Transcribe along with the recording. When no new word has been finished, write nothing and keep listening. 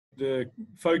the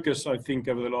focus, I think,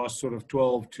 over the last sort of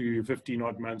 12 to 15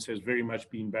 odd months has very much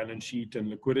been balance sheet and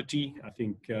liquidity. I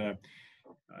think,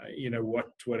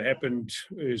 what happened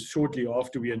is shortly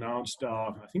after we announced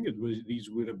these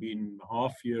would have been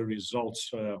half-year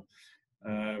results,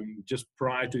 just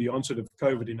prior to the onset of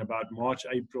COVID in about March,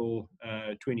 April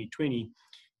 2020.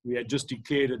 We had just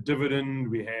declared a dividend.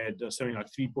 We had something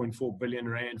like 3.4 billion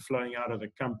rand flowing out of the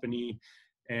company.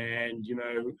 And,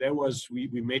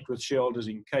 we met with shareholders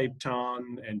in Cape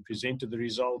Town and presented the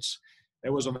results.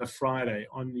 That was on the Friday.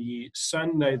 On the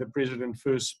Sunday, the president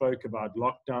first spoke about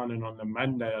lockdown. And on the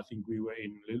Monday, I think we were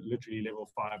in literally level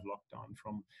 5 lockdown,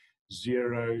 from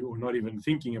zero or not even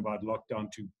thinking about lockdown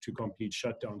to complete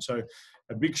shutdown. So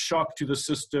a big shock to the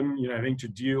system, having to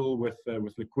deal with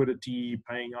liquidity,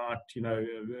 paying out,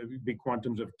 big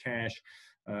quantums of cash,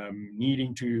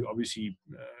 needing to obviously,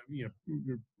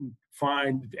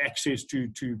 find access to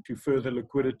further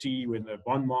liquidity when the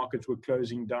bond markets were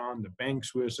closing down. The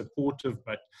banks were supportive,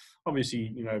 but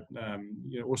obviously,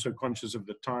 also conscious of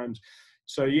the times.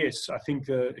 So yes, I think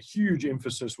a huge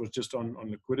emphasis was just on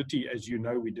liquidity. As you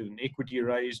know, we did an equity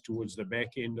raise towards the back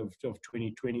end of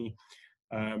 2020.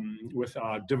 With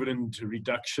our dividend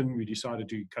reduction, we decided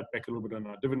to cut back a little bit on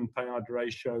our dividend payout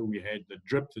ratio. We had the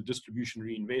DRIP, the distribution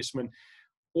reinvestment.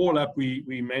 All up,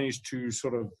 we managed to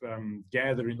sort of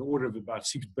gather in the order of about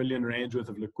 6 billion rand worth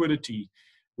of liquidity,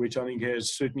 which I think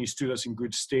has certainly stood us in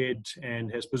good stead and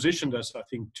has positioned us, I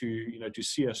think, to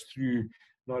see us through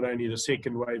not only the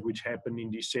second wave, which happened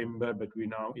in December, but we're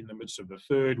now in the midst of the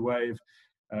third wave.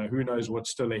 Who knows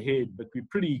what's still ahead, but we're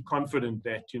pretty confident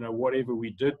that, whatever we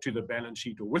did to the balance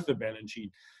sheet or with the balance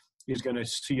sheet is going to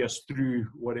see us through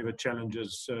whatever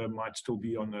challenges might still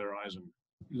be on the horizon.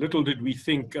 Little did we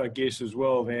think, I guess, as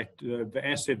well, that the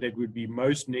asset that would be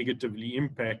most negatively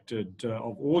impacted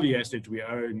of all the assets we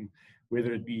own,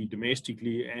 whether it be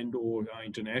domestically and or our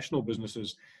international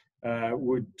businesses,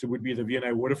 would be the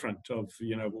V&A Waterfront of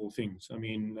all things. I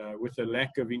mean, with the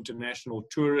lack of international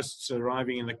tourists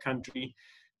arriving in the country,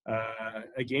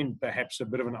 again, perhaps a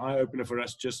bit of an eye-opener for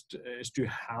us just as to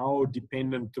how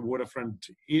dependent the waterfront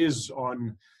is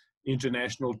on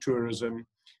international tourism.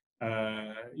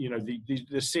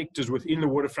 The sectors within the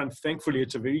waterfront, thankfully,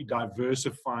 it's a very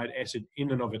diversified asset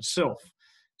in and of itself.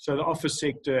 So the office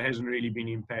sector hasn't really been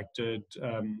impacted.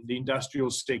 The industrial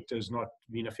sector has not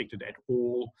been affected at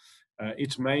all.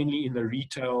 It's mainly in the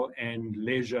retail and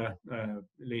leisure,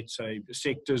 let's say,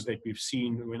 sectors that we've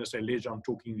seen. When I say leisure, I'm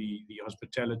talking the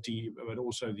hospitality, but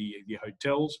also the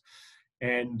hotels.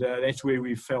 And that's where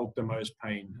we felt the most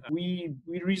pain.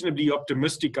 We're reasonably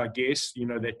optimistic, I guess,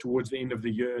 that towards the end of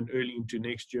the year and early into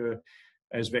next year,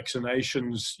 as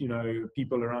vaccinations,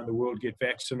 people around the world get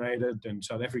vaccinated and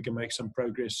South Africa makes some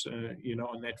progress,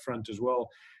 on that front as well,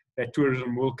 that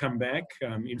tourism will come back.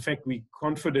 In fact, we're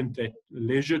confident that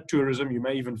leisure tourism, you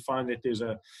may even find that there's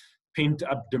a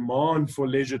pent-up demand for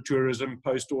leisure tourism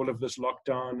post all of this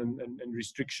lockdown and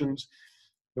restrictions.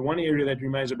 The one area that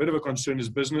remains a bit of a concern is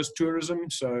business tourism.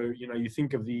 So, you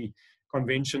think of the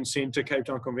convention center, Cape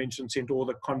Town Convention Center, all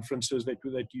the conferences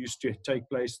that used to take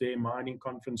place there, mining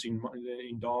conference in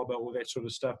Durban, all that sort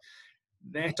of stuff.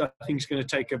 That, I think, is going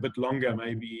to take a bit longer,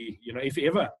 maybe, if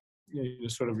ever,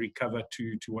 sort of recover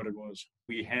to what it was.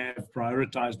 We have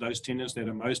prioritized those tenants that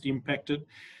are most impacted.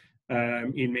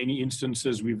 In many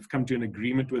instances, we've come to an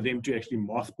agreement with them to actually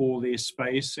mothball their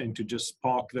space and to just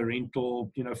park the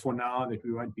rental, for now, that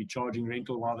we won't be charging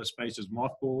rental while the space is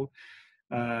mothballed.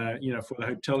 For the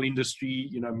hotel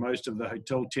industry, most of the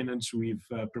hotel tenants we've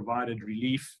provided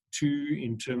relief to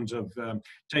in terms of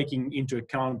taking into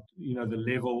account, the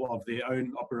level of their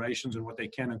own operations and what they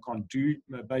can and can't do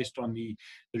based on the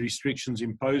restrictions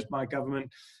imposed by government.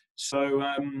 So,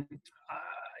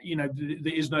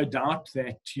 there is no doubt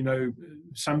that,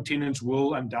 some tenants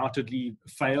will undoubtedly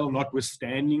fail,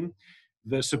 notwithstanding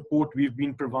the support we've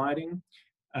been providing.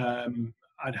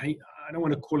 I don't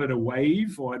want to call it a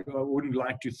wave, or I wouldn't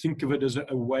like to think of it as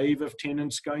a wave of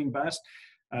tenants going bust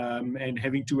and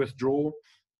having to withdraw.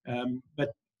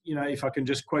 But, if I can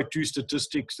just quote two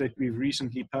statistics that we've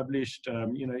recently published,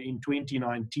 in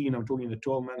 2019, I'm talking the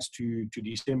 12 months to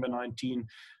December 19,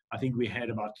 I think we had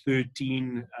about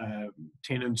 13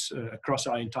 tenants across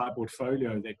our entire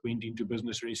portfolio that went into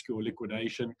business rescue or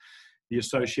liquidation. The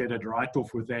associated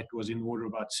write-off with that was in the order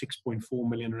of about 6.4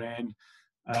 million rand.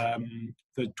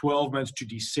 The 12 months to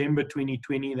December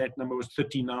 2020, that number was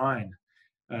 39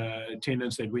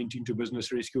 tenants that went into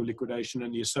business rescue liquidation,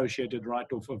 and the associated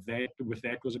write-off of that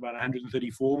was about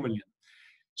 134 million.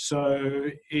 So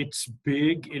it's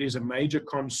big. It is a major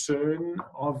concern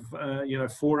of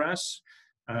for us.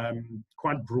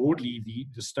 quite broadly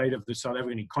the state of the South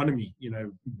African economy,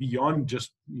 beyond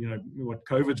just, what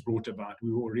COVID's brought about.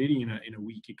 We were already in a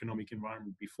weak economic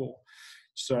environment before.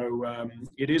 So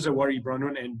it is a worry,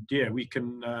 Bronwyn, and yeah, we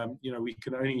can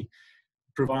only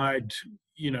provide,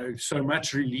 so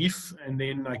much relief, and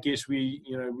then I guess we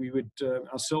would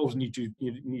ourselves need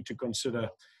to consider,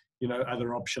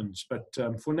 other options. But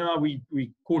for now,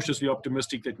 we cautiously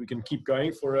optimistic that we can keep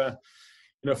going for a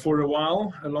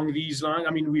while along these lines.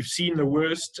 I mean, we've seen the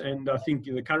worst, and I think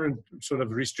the current sort of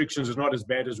restrictions is not as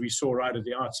bad as we saw right at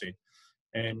the outset.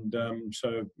 And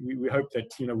so we hope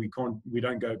that, we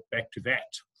don't go back to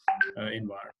that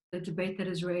environment. The debate that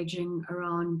is raging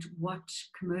around what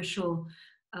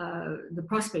the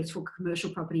prospects for commercial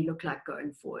property look like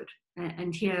going forward.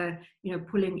 And here,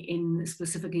 pulling in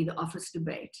specifically the office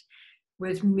debate,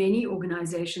 with many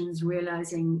organizations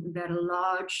realizing that a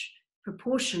large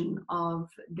proportion of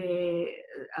their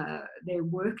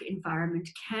work environment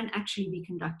can actually be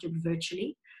conducted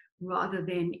virtually rather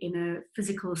than in a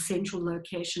physical central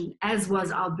location, as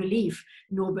was our belief,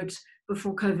 Norbert,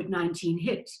 before COVID-19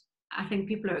 hit. I think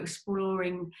people are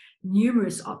exploring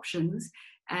numerous options,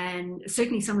 and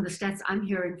certainly some of the stats I'm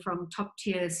hearing from top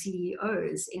tier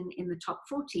CEOs in the top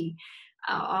 40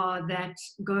 are that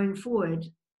going forward,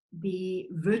 the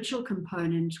virtual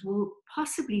component will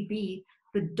possibly be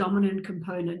the dominant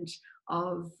component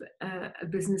of a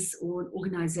business or an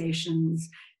organization's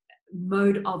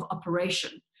mode of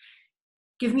operation.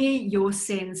 Give me your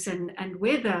sense, and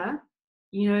whether,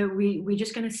 we're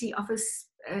just going to see office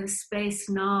space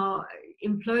now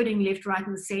imploding left, right,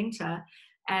 and center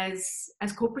as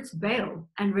corporates bail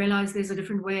and realize there's a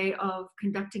different way of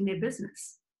conducting their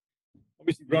business.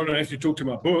 Obviously, Brian, I have to talk to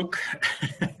my book,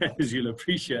 as you'll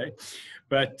appreciate.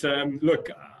 But look,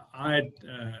 I'd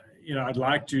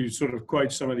like to sort of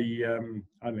quote some of the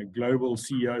global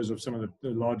CEOs of some of the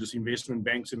largest investment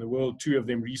banks in the world. Two of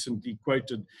them recently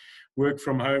quoted work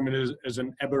from home as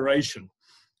an aberration.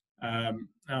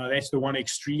 That's the one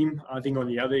extreme. I think on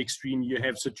the other extreme, you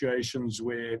have situations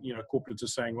where, corporates are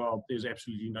saying, well, there's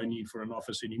absolutely no need for an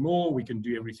office anymore. We can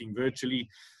do everything virtually.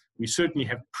 We certainly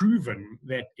have proven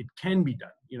that it can be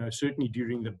done. Certainly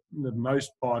during the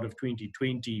most part of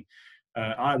 2020,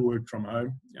 I worked from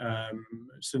home.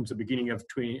 Since the beginning of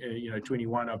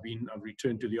 21, I've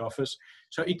returned to the office.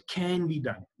 So it can be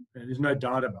done. There's no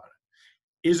doubt about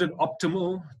it. Is it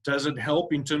optimal? Does it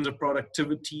help in terms of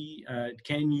productivity?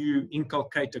 Can you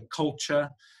inculcate a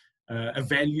culture, a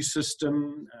value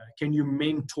system? Can you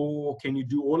mentor? Can you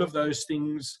do all of those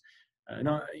things?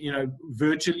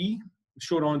 Virtually?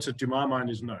 Short answer to my mind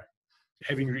is no.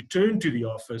 Having returned to the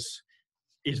office,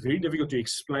 it's very difficult to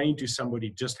explain to somebody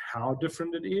just how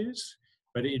different it is,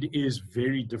 but it is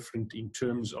very different in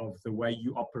terms of the way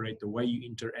you operate, the way you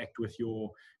interact with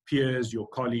your peers, your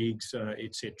colleagues,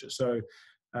 etc. So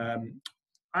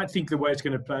I think the way it's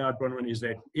going to play out, Bronwyn, is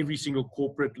that every single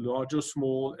corporate, large or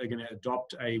small, are going to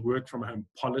adopt a work from home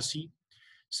policy.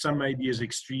 Some may be as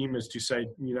extreme as to say,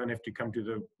 you don't have to come to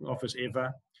the office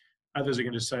ever. Others are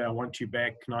going to say, I want you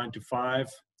back 9 to 5.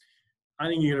 I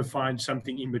think you're going to find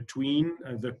something in between.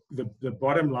 The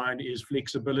bottom line is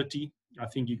flexibility. I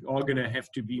think you are going to have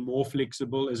to be more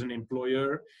flexible as an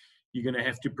employer. You're going to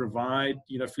have to provide,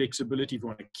 flexibility. If you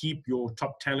want to keep your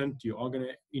top talent, you are going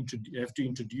to have to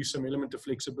introduce some element of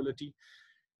flexibility.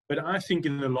 But I think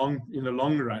in the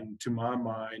long run, to my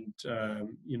mind,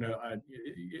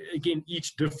 again,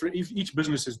 each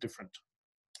business is different,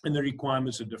 and the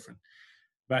requirements are different.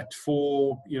 But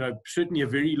for certainly a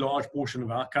very large portion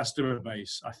of our customer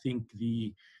base, I think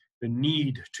the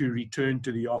need to return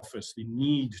to the office, the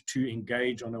need to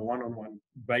engage on a one-on-one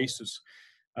basis,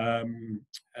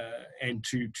 and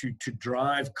to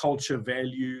drive culture,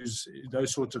 values,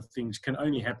 those sorts of things can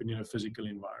only happen in a physical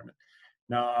environment.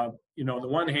 Now, on the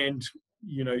one hand,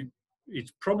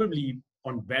 it's probably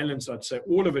on balance, I'd say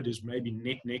all of it is maybe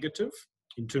net negative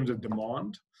in terms of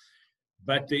demand.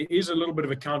 But there is a little bit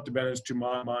of a counterbalance to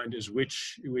my mind,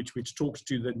 which talks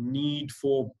to the need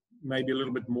for maybe a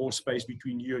little bit more space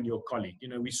between you and your colleague.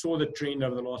 We saw the trend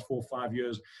over the last 4 or 5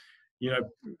 years.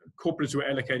 Corporates were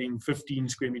allocating 15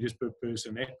 square meters per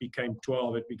person. That became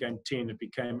 12. It became 10. It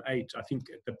became 8. I think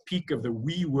at the peak of the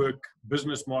WeWork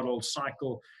business model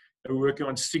cycle, they were working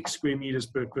on 6 square meters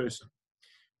per person.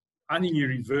 I think you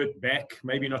revert back,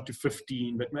 maybe not to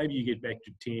 15, but maybe you get back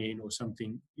to 10 or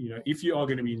something. If you are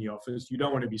going to be in the office, you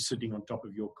don't want to be sitting on top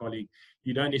of your colleague.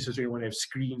 You don't necessarily want to have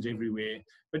screens everywhere,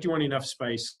 but you want enough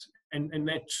space. And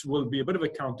that will be a bit of a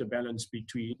counterbalance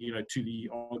between, to the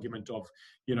argument of,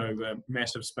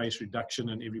 massive space reduction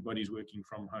and everybody's working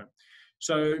from home.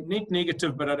 So net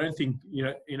negative, but I don't think,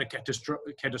 in a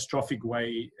catastrophic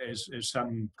way, as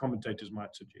some commentators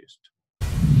might suggest.